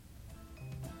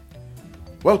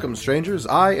Welcome, strangers.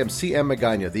 I am C.M.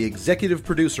 Magana, the executive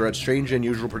producer at Strange and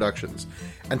Unusual Productions.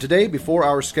 And today, before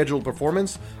our scheduled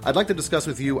performance, I'd like to discuss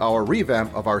with you our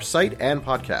revamp of our site and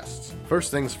podcasts. First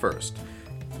things first.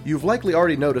 You've likely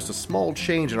already noticed a small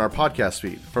change in our podcast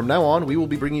feed. From now on, we will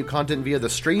be bringing you content via the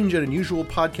Strange and Unusual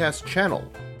Podcast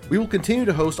channel. We will continue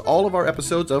to host all of our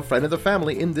episodes of Friend of the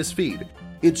Family in this feed.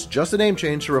 It's just a name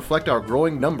change to reflect our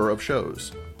growing number of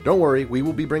shows. Don't worry, we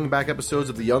will be bringing back episodes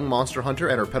of The Young Monster Hunter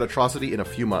and Her Pet Atrocity in a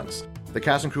few months. The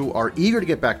cast and crew are eager to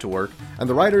get back to work, and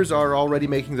the writers are already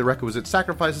making the requisite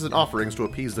sacrifices and offerings to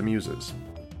appease the muses.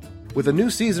 With a new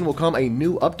season will come a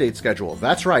new update schedule.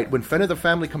 That's right, when Friend of the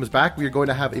Family comes back, we are going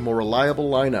to have a more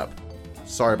reliable lineup.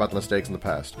 Sorry about the mistakes in the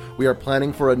past. We are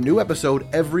planning for a new episode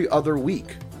every other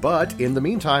week. But in the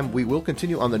meantime, we will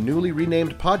continue on the newly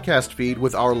renamed podcast feed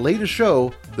with our latest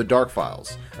show, The Dark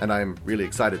Files, and I'm really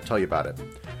excited to tell you about it.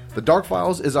 The Dark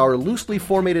Files is our loosely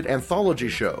formatted anthology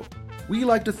show. We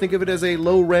like to think of it as a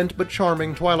low-rent but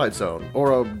charming Twilight Zone,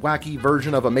 or a wacky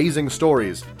version of Amazing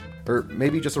Stories, or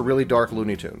maybe just a really dark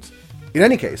Looney Tunes. In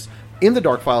any case, in The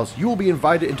Dark Files, you will be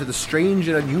invited into the strange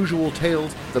and unusual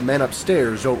tales the men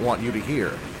upstairs don't want you to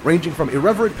hear, ranging from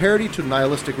irreverent parody to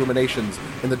nihilistic ruminations.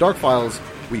 In The Dark Files,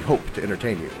 we hope to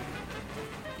entertain you.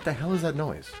 What the hell is that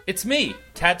noise? It's me,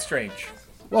 Tad Strange.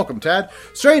 Welcome, Tad.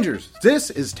 Strangers, this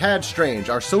is Tad Strange,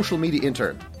 our social media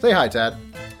intern. Say hi, Tad.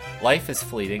 Life is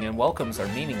fleeting and welcomes are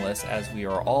meaningless as we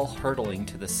are all hurtling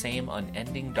to the same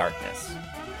unending darkness.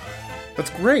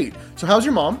 That's great. So how's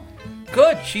your mom?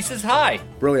 Good, she says hi.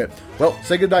 Brilliant. Well,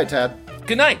 say goodnight, Tad.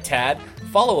 Good night, Tad.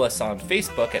 Follow us on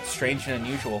Facebook at Strange and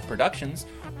Unusual Productions,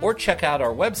 or check out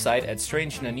our website at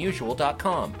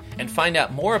strangeandunusual.com, and find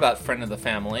out more about Friend of the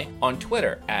Family on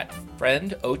Twitter at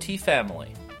FriendOTFamily.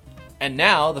 And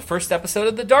now, the first episode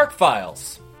of The Dark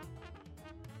Files.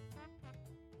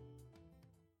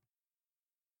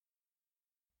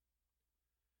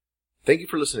 Thank you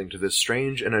for listening to this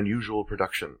strange and unusual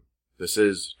production. This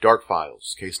is Dark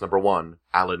Files, case number 1,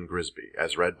 Alan Grisby,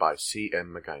 as read by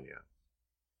C.M. Magana.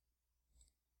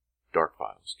 Dark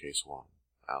Files, case 1,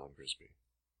 Alan Grisby.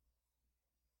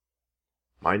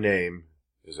 My name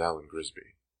is Alan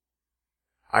Grisby.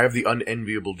 I have the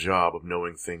unenviable job of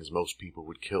knowing things most people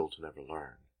would kill to never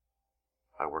learn.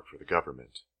 I work for the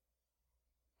government.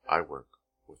 I work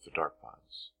with the Dark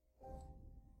Files.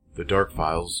 The Dark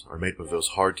Files are made up of those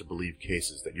hard-to-believe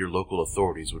cases that your local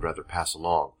authorities would rather pass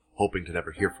along, hoping to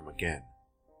never hear from again.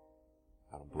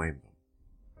 I don't blame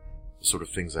them. The sort of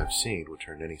things I've seen would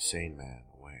turn any sane man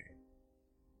away.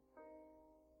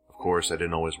 Of course, I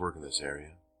didn't always work in this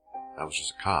area. I was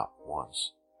just a cop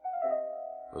once.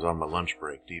 I was on my lunch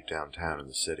break deep downtown in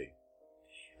the city.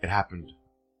 It happened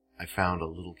I found a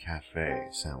little cafe,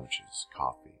 sandwiches,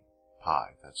 coffee,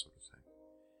 pie, that sort of thing.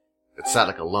 It sat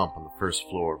like a lump on the first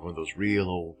floor of one of those real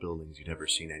old buildings you'd never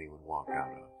seen anyone walk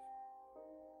out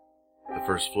of. The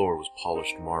first floor was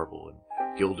polished marble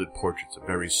and gilded portraits of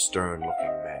very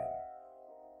stern-looking men.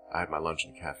 I had my lunch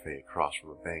in a cafe across from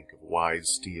a bank of wide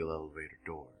steel elevator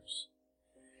doors.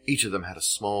 Each of them had a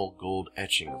small gold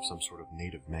etching of some sort of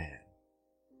native man.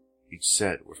 Each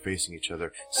set were facing each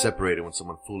other, separated when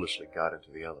someone foolishly got into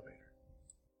the elevator.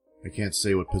 I can't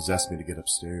say what possessed me to get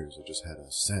upstairs. I just had a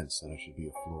sense that I should be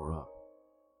a floor up.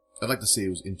 I'd like to say it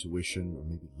was intuition or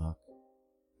maybe luck.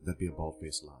 That'd be a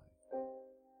bald-faced lie.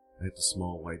 I hit the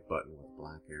small white button with a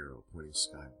black arrow pointing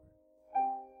skyward.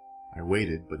 I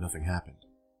waited, but nothing happened.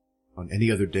 On any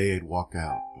other day I'd walk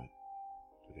out,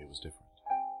 but today was different.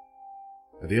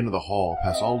 At the end of the hall,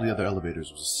 past all the other elevators,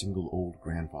 was a single old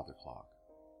grandfather clock.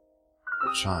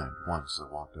 It chimed once as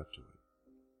I walked up to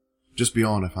it. Just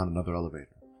beyond, I found another elevator.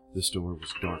 This door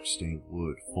was dark-stained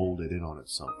wood, folded in on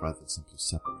itself rather than simply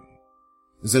separated.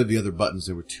 Instead of the other buttons,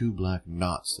 there were two black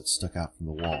knots that stuck out from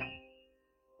the wall.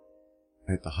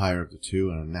 I hit the higher of the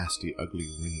two, and a nasty, ugly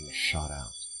ringing shot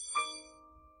out.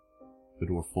 The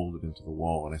door folded into the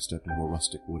wall, and I stepped into a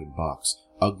rustic wooden box,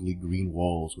 ugly green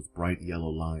walls with bright yellow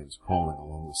lines crawling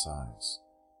along the sides.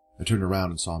 I turned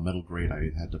around and saw a metal grate I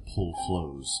had had to pull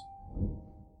close.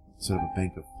 Instead of a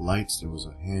bank of lights, there was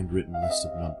a handwritten list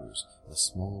of numbers, and a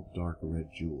small dark red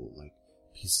jewel, like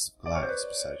pieces of glass,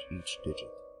 beside each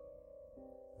digit.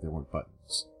 There weren't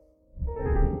buttons.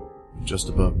 Just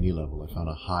above knee level, I found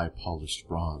a high polished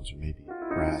bronze or maybe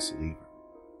brass lever.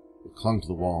 It clung to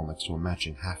the wall next to a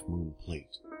matching half-moon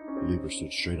plate. The lever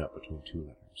stood straight up between two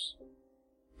letters.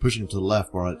 Pushing it to the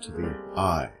left brought it to the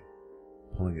I.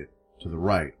 Pulling it to the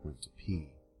right went to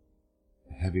P.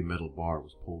 A heavy metal bar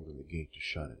was pulled in the gate to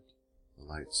shut it. The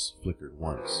lights flickered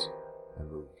once and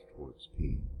moved towards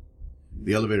P.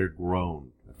 The elevator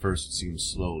groaned. At first it seemed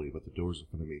slowly, but the doors in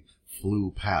front of me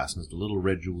flew past, and as the little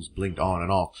red jewels blinked on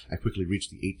and off, I quickly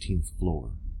reached the 18th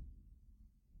floor.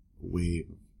 A wave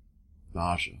of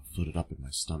nausea floated up in my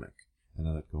stomach, and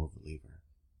I let go of the lever.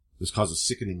 This caused a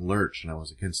sickening lurch, and I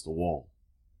was against the wall.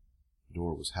 The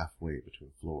door was halfway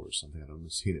between floors, something I'd only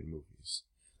seen in movies.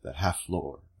 That half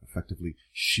floor, effectively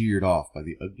sheared off by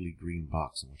the ugly green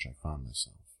box in which I found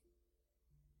myself.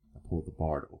 I pulled the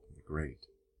bar to open the grate,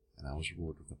 and I was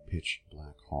rewarded with a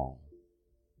pitch-black hall.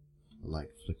 The light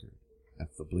flickered, and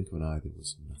for the blink of an eye there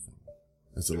was nothing.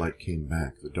 As the light came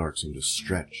back, the dark seemed to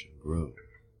stretch and grow.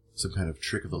 Some kind of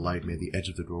trick of the light made the edge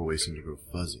of the doorway seem to grow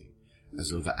fuzzy, as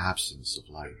though the absence of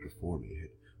light before me had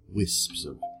wisps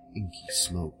of inky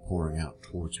smoke pouring out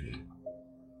towards me.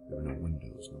 There were no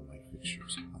windows, no light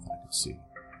fixtures, not that I could see.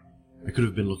 I could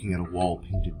have been looking at a wall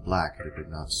painted black had it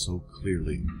been not so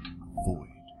clearly void.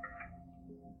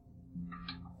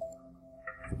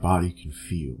 The body can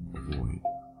feel a void.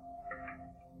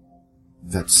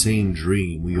 That same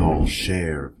dream we all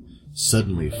share,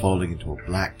 suddenly falling into a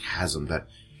black chasm, that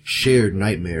shared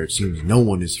nightmare it seems no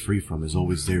one is free from, is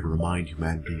always there to remind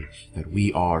humanity that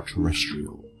we are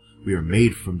terrestrial. We are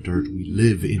made from dirt, we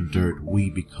live in dirt, we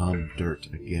become dirt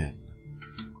again.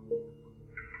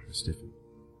 I stiffened,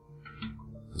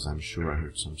 because I'm sure I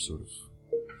heard some sort of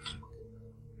click.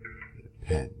 Be it a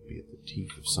pen, be it the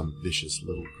teeth of some vicious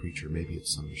little creature, maybe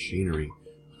it's some machinery,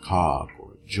 a cog,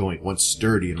 or a joint, once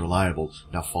sturdy and reliable,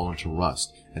 now fallen to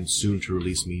rust, and soon to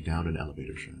release me down an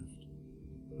elevator shaft.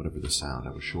 Whatever the sound,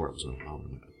 I was sure I was not alone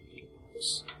in my little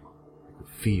box. I could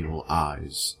feel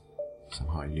eyes.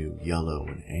 Somehow I knew, yellow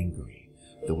and angry,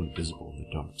 though invisible in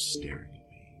the dark, staring at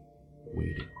me,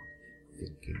 waiting,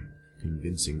 thinking,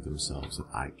 convincing themselves that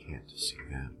I can't see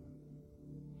them.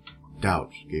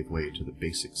 Doubt gave way to the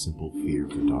basic, simple fear of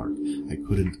the dark. I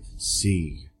couldn't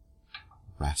see.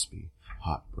 Raspy,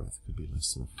 hot breath could be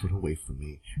less than a foot away from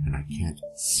me, and I can't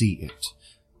see it.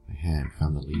 My hand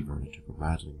found the lever, and I took a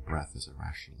rattling breath as I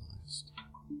rationalized.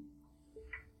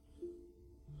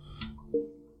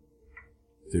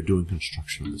 They're doing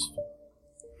construction on this floor.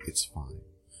 It's fine.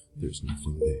 There's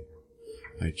nothing there.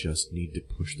 I just need to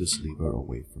push this lever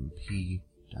away from P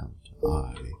down to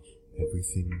I.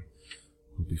 Everything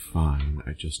will be fine.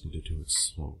 I just need to do it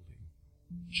slowly,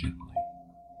 gently.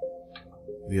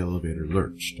 The elevator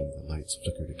lurched and the lights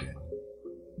flickered again.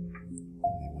 Then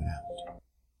they went out.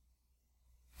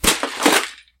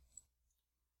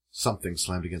 Something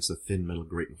slammed against the thin metal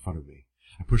grate in front of me.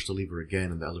 I push the lever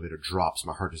again and the elevator drops.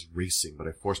 My heart is racing, but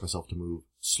I force myself to move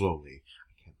slowly.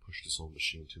 I can't push this old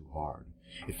machine too hard.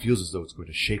 It feels as though it's going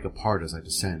to shake apart as I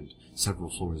descend. Several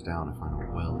floors down, I find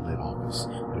a well-lit office.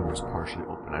 The door is partially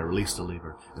open. I release the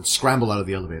lever and scramble out of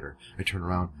the elevator. I turn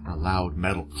around and a loud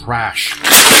metal crash.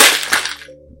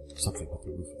 Something hit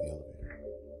the roof of the elevator.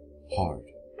 Hard.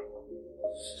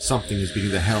 Something is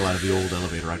beating the hell out of the old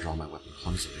elevator. I draw my weapon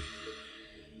clumsily.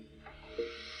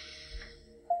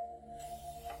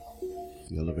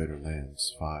 The elevator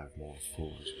lands 5 more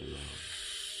floors below.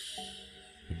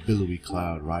 A billowy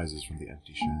cloud rises from the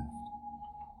empty shaft.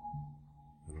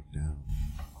 I look down.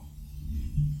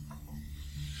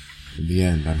 In the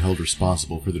end, I'm held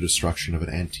responsible for the destruction of an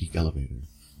antique elevator,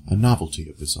 a novelty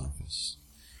of this office.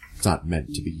 It's not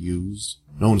meant to be used.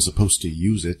 No one is supposed to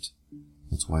use it.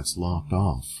 That's why it's locked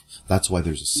off. That's why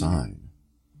there's a sign.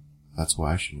 That's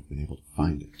why I shouldn't have been able to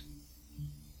find it.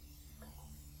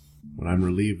 When I'm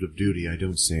relieved of duty, I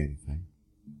don't say anything.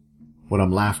 When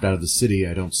I'm laughed out of the city,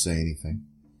 I don't say anything.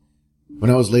 When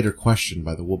I was later questioned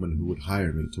by the woman who would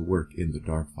hire me to work in the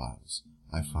dark files,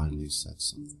 I finally said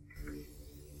something.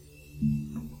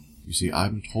 You see,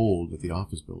 I'm told that the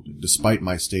office building, despite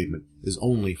my statement, is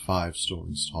only 5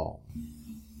 stories tall.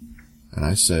 And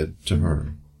I said to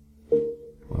her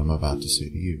what I'm about to say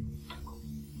to you.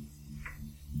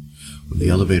 When the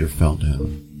elevator fell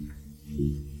down,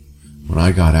 when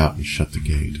I got out and shut the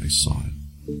gate, I saw it.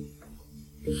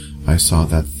 I saw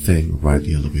that thing ride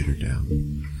the elevator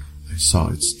down. I saw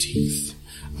its teeth.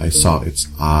 I saw its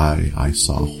eye. I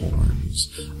saw horns.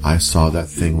 I saw that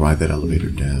thing ride that elevator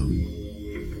down.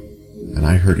 And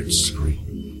I heard it scream.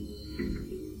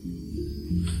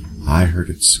 I heard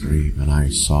it scream, and I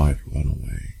saw it run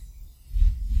away.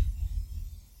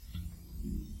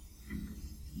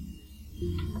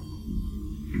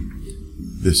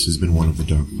 This has been one of the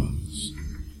Dark Files.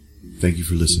 Thank you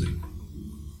for listening,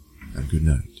 and good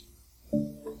night.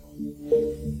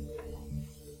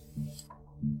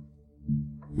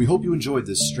 We hope you enjoyed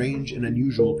this strange and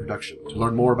unusual production. To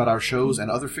learn more about our shows and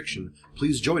other fiction,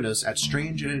 please join us at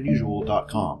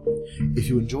strangeandunusual.com. If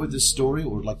you enjoyed this story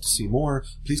or would like to see more,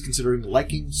 please consider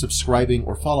liking, subscribing,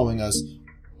 or following us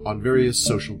on various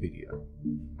social media.